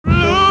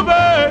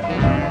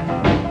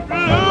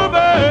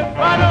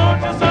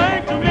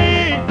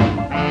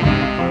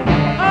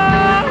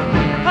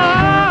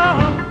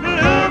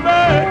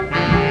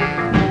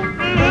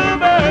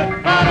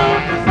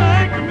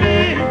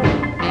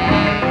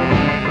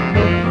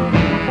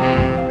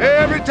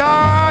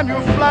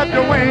flap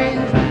your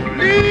wings,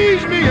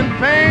 leaves me in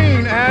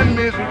pain and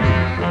misery.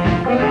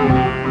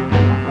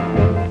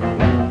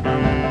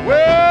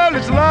 Well,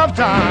 it's love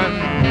time,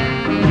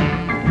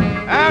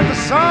 and the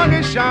sun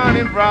is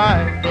shining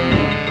bright.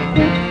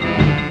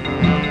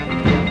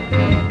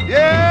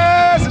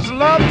 Yes, it's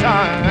love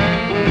time,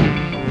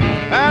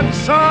 and the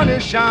sun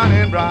is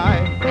shining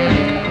bright.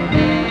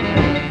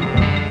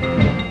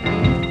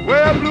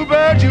 Well,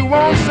 bluebird, you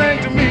won't sing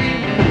to me.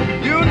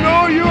 You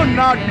know you're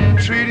not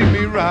treating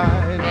me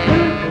right.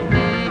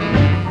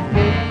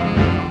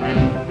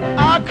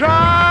 I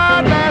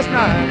cried last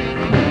night,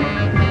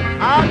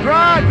 I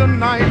cried the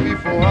night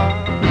before.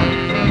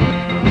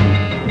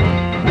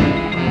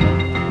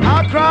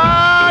 I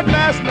cried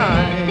last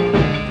night,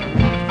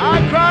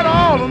 I cried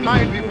all the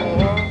night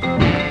before.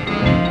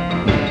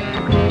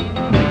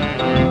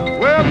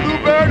 Well,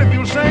 bluebird, if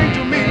you'll sing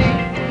to me,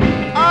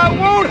 I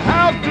won't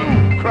have to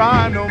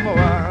cry no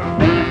more.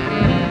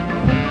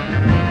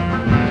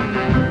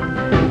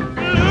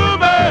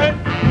 Bluebird,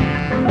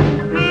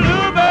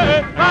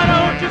 bluebird, why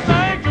don't you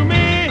sing to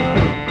me?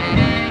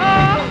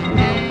 Oh,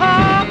 oh,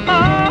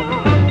 oh,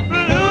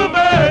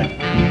 bluebird,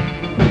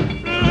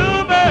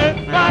 bluebird,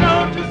 why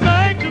don't you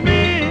sing to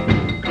me?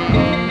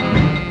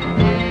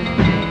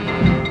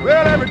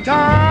 Well, every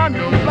time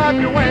you flap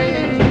your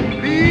wings,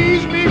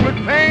 leaves me with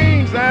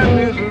pains and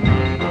misery.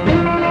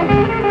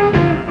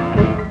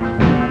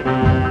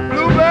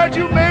 Bluebird,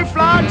 you may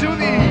fly to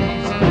the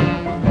east,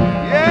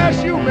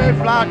 yes, you may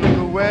fly to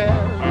the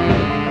west.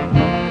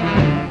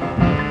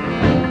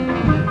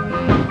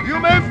 You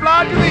may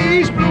fly to the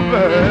east,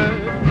 bluebird,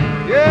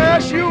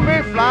 yes, you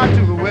may fly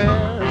to the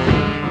west.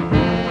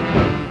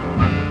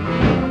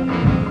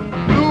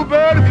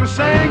 Bluebird, if you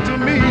sing to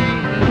me,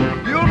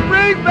 you'll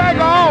bring back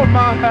all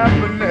my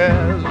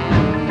happiness.